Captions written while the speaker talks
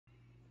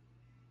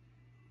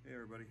Hey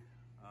everybody,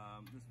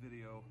 this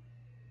video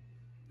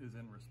is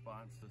in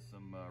response to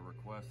some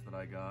requests that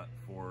I got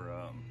for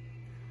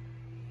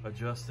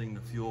adjusting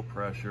the fuel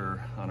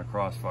pressure on a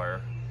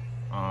Crossfire.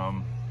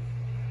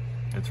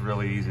 It's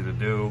really easy to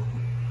do.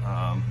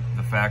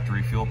 The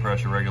factory fuel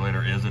pressure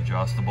regulator is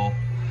adjustable.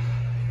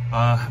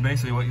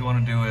 Basically what you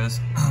want to do is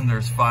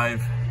there's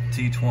 5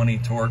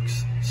 T20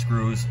 Torx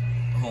screws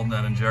holding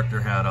that injector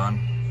hat on.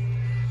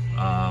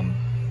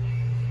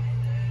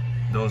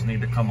 Those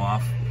need to come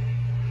off.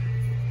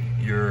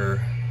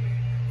 Your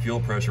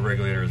fuel pressure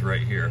regulator is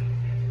right here.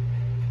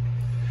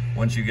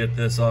 Once you get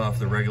this off,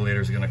 the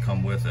regulator is going to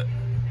come with it.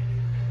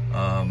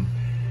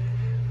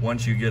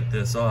 Once you get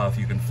this off,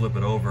 you can flip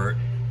it over.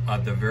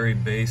 At the very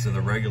base of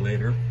the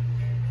regulator,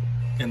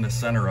 in the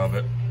center of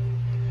it,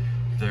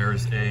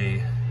 there's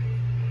it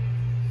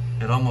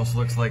almost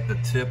looks like the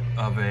tip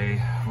of a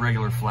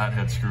regular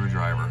flathead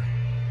screwdriver.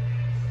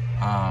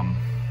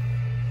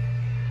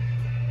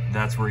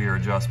 That's where your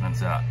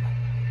adjustment's at.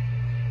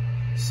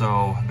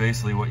 So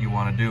basically what you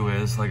want to do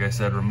is, like I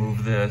said,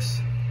 remove this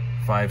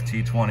 5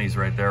 T20s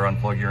right there,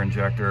 unplug your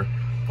injector,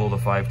 pull the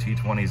 5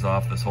 T20s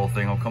off, this whole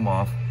thing will come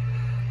off.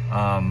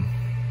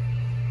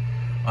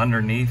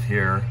 Underneath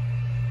here,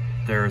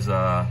 there's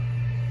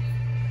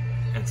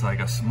it's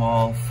like a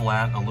small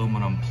flat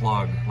aluminum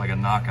plug, like a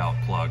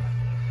knockout plug.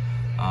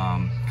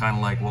 Kind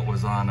of like what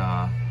was on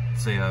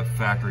say a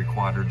factory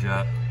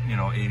quadrajet,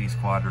 80s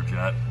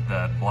quadrajet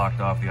that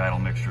blocked off the idle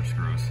mixture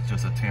screws. It's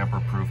just a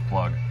tamper-proof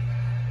plug.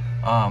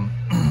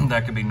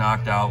 That could be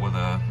knocked out with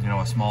a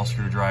small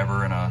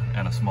screwdriver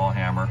and a small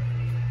hammer.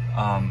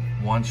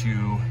 Once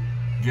you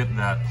get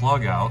that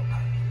plug out,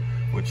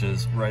 which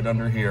is right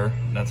under here,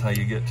 that's how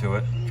you get to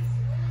it.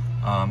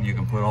 You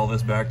can put all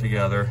this back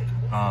together.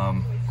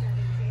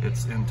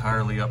 It's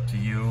entirely up to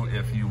you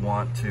if you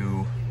want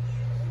to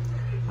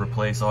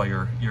replace all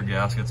your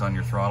gaskets on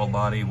your throttle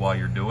body while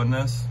you're doing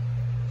this.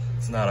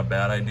 It's not a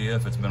bad idea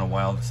if it's been a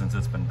while since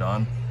it's been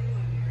done.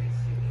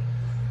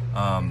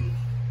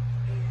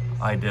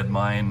 I did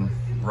mine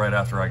right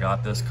after I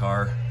got this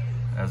car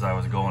as I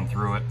was going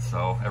through it,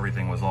 so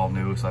everything was all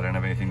new, so I didn't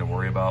have anything to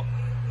worry about.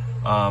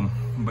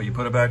 But you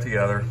put it back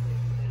together,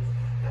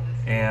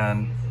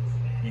 and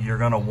you're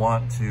going to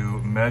want to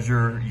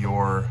measure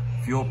your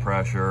fuel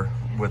pressure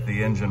with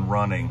the engine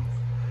running.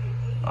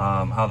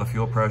 How the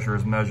fuel pressure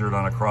is measured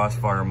on a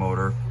Crossfire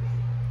motor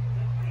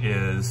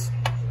is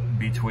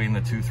between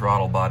the 2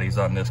 throttle bodies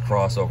on this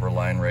crossover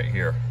line right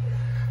here.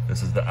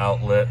 This is the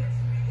outlet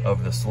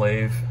of the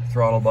slave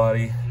throttle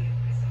body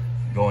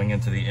going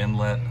into the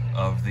inlet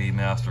of the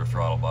master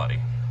throttle body.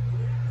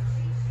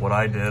 What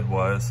I did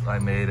was I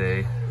made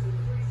it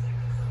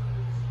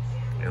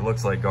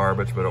looks like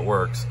garbage, but it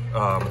works.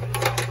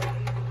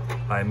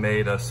 I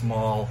made a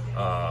small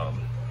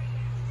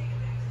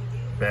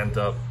bent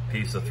up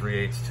piece of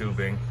 3/8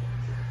 tubing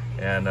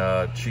and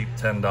a cheap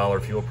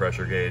 $10 fuel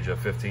pressure gauge, a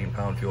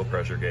 15-pound fuel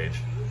pressure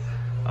gauge.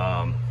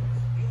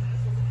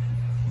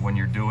 When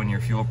you're doing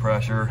your fuel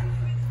pressure,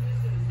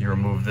 you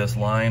remove this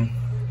line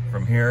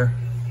from here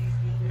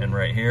and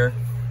right here,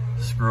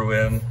 screw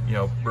in,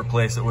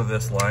 replace it with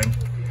this line.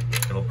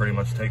 It'll pretty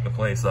much take the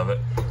place of it.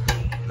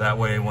 That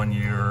way when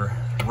you're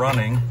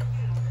running,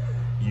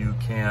 you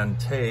can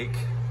take,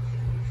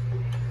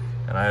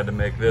 and I had to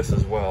make this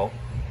as well.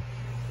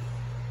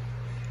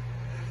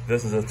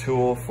 This is a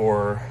tool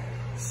for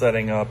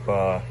setting up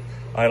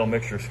idle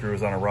mixture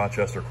screws on a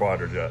Rochester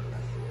quadrajet.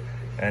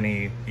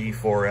 Any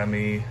E4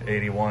 ME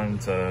 81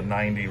 to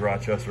 90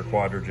 Rochester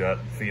quadrajet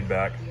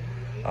feedback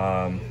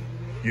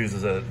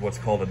uses what's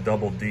called a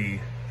double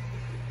D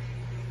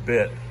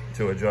bit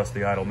to adjust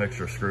the idle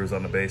mixture screws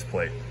on the base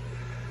plate.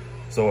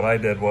 So what I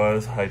did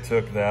was I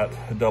took that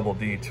double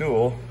D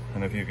tool,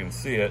 and if you can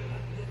see it,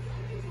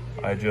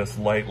 I just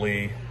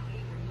lightly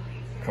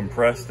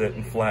compressed it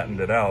and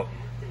flattened it out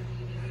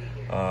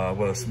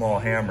with a small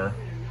hammer,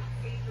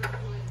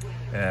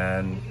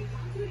 and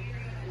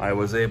I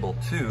was able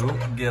to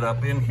get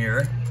up in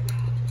here,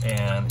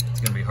 and it's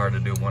going to be hard to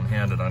do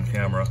one-handed on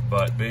camera,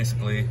 but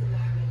basically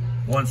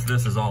once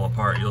this is all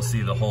apart, you'll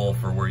see the hole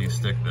for where you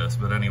stick this.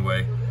 But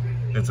anyway,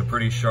 it's a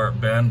pretty sharp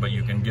bend, but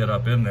you can get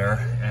up in there,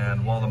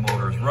 and while the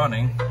motor is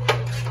running,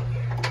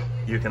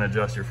 you can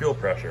adjust your fuel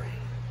pressure.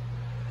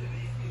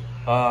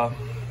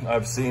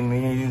 I've seen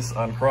these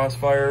on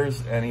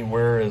Crossfires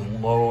anywhere as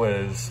low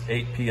as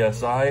 8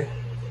 PSI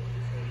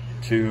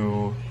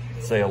to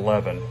say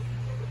 11.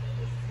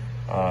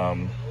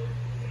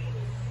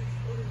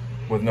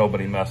 With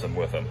nobody messing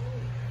with them.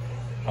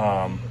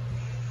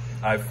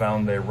 I've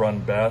found they run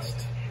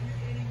best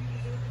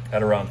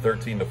at around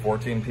 13 to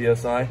 14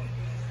 PSI.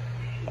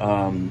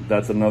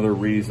 That's another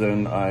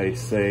reason I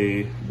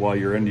say while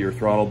you're into your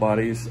throttle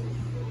bodies,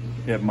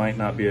 it might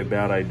not be a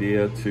bad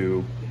idea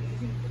to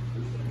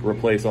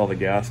replace all the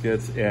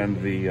gaskets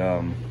and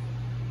the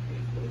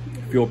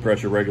fuel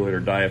pressure regulator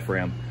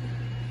diaphragm.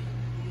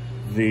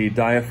 The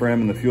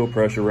diaphragm and the fuel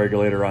pressure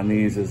regulator on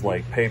these is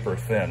like paper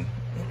thin.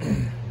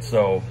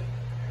 So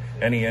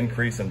any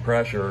increase in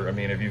pressure, I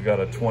mean, if you've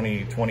got a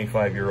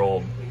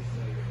 25-year-old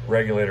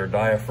regulator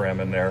diaphragm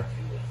in there,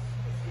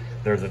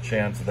 there's a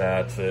chance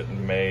that it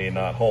may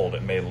not hold,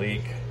 it may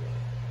leak,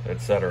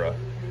 etc.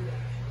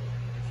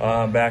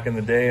 Back in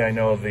the day, I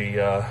know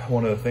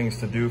one of the things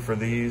to do for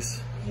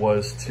these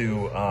was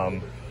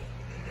to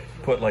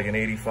put like an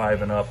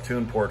 85 and up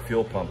tune port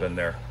fuel pump in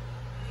there.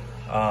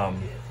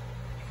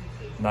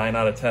 9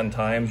 out of 10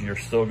 times you're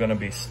still going to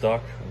be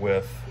stuck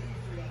with,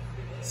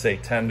 say,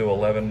 10 to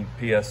 11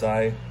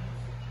 psi,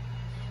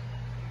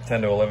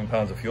 10 to 11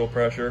 pounds of fuel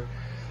pressure.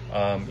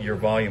 Your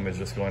volume is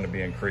just going to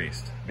be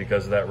increased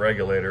because that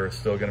regulator is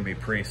still going to be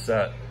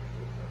preset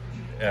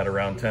at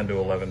around 10 to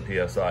 11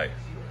 psi.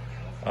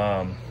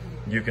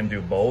 You can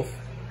do both,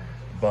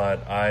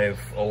 but I've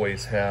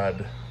always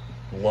had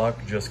luck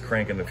just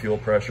cranking the fuel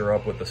pressure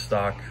up with the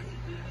stock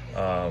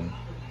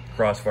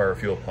Crossfire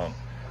fuel pump.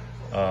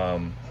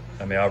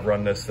 I mean, I've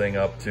run this thing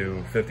up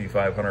to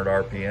 5,500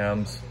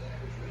 RPMs.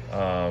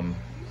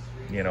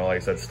 You know, like I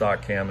said,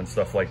 stock cam and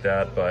stuff like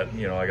that, but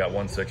you know, I got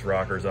 1.6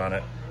 rockers on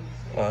it.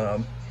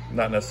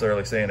 Not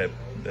necessarily saying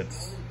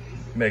it's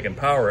making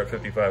power at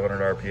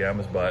 5,500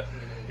 RPMs, but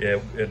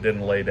it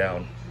didn't lay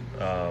down.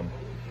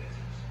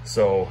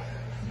 So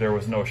there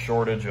was no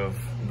shortage of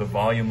the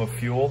volume of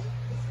fuel,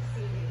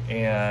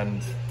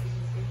 and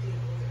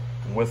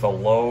with a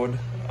load,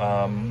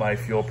 my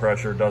fuel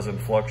pressure doesn't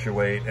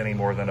fluctuate any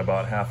more than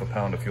about half a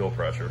pound of fuel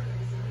pressure.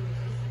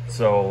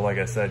 So like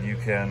I said, you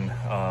can,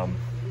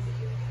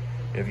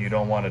 if you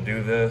don't want to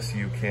do this,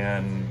 you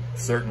can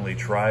certainly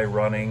try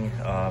running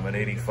an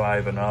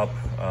 85 and up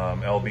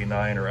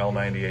LB9 or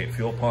L98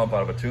 fuel pump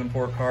out of a tune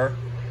port car.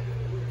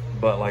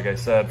 But like I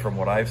said, from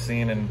what I've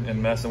seen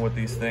in messing with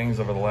these things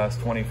over the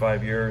last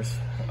 25 years,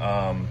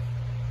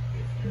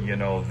 you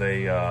know,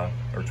 they,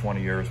 or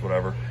 20 years,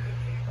 whatever,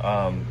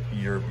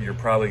 you're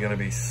probably going to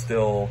be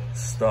still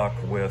stuck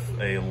with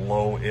a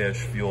low-ish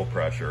fuel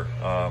pressure.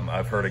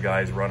 I've heard of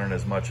guys running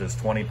as much as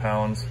 20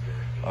 pounds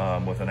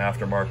with an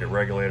aftermarket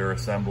regulator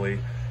assembly,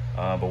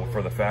 but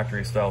for the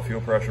factory style fuel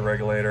pressure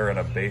regulator and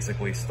a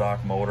basically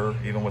stock motor,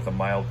 even with a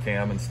mild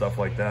cam and stuff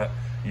like that,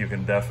 you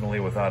can definitely,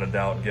 without a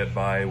doubt, get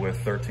by with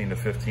 13 to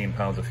 15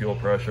 pounds of fuel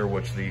pressure,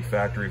 which the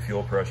factory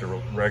fuel pressure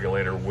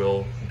regulator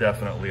will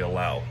definitely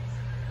allow.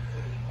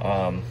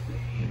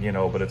 You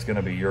know, but it's going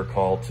to be your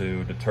call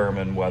to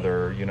determine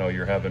whether, you know,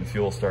 you're having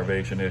fuel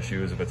starvation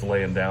issues, if it's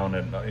laying down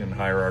in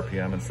higher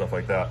RPM and stuff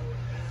like that.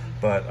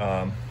 But,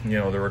 you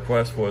know, the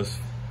request was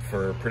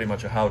for pretty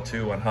much a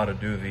how-to on how to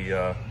do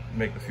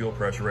make the fuel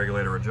pressure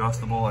regulator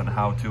adjustable and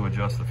how to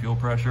adjust the fuel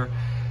pressure.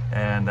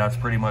 And that's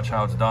pretty much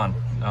how it's done.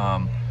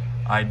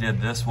 I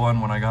did this one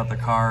when I got the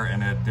car,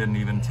 and it didn't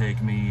even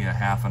take me a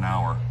half an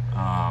hour.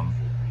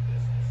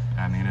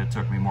 I mean, it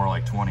took me more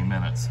like 20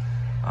 minutes.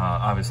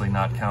 Obviously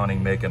not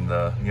counting making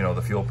the, you know,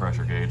 the fuel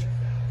pressure gauge,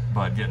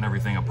 but getting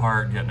everything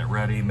apart, getting it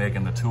ready,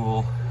 making the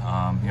tool,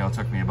 you know, it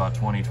took me about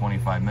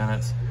 20-25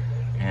 minutes.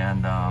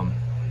 And,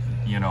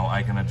 you know,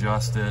 I can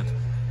adjust it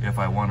if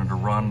I wanted to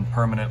run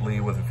permanently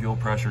with a fuel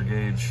pressure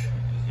gauge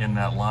in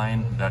that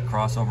line, that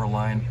crossover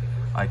line.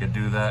 I could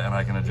do that, and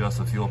I can adjust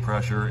the fuel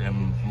pressure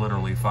in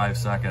literally 5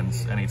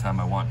 seconds anytime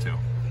I want to.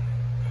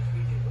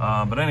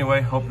 But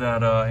anyway, hope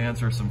that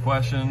answers some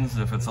questions.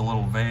 If it's a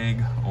little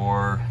vague,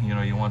 or you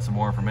know, you want some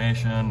more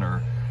information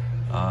or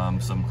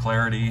some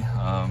clarity,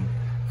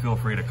 feel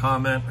free to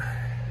comment.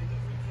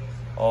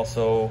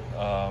 Also,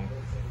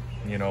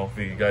 you know, if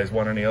you guys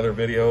want any other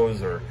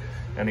videos or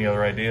any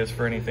other ideas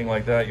for anything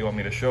like that you want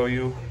me to show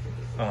you,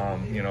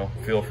 you know,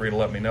 feel free to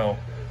let me know.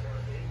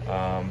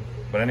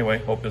 But anyway,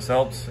 hope this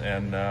helps,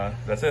 and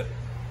that's it.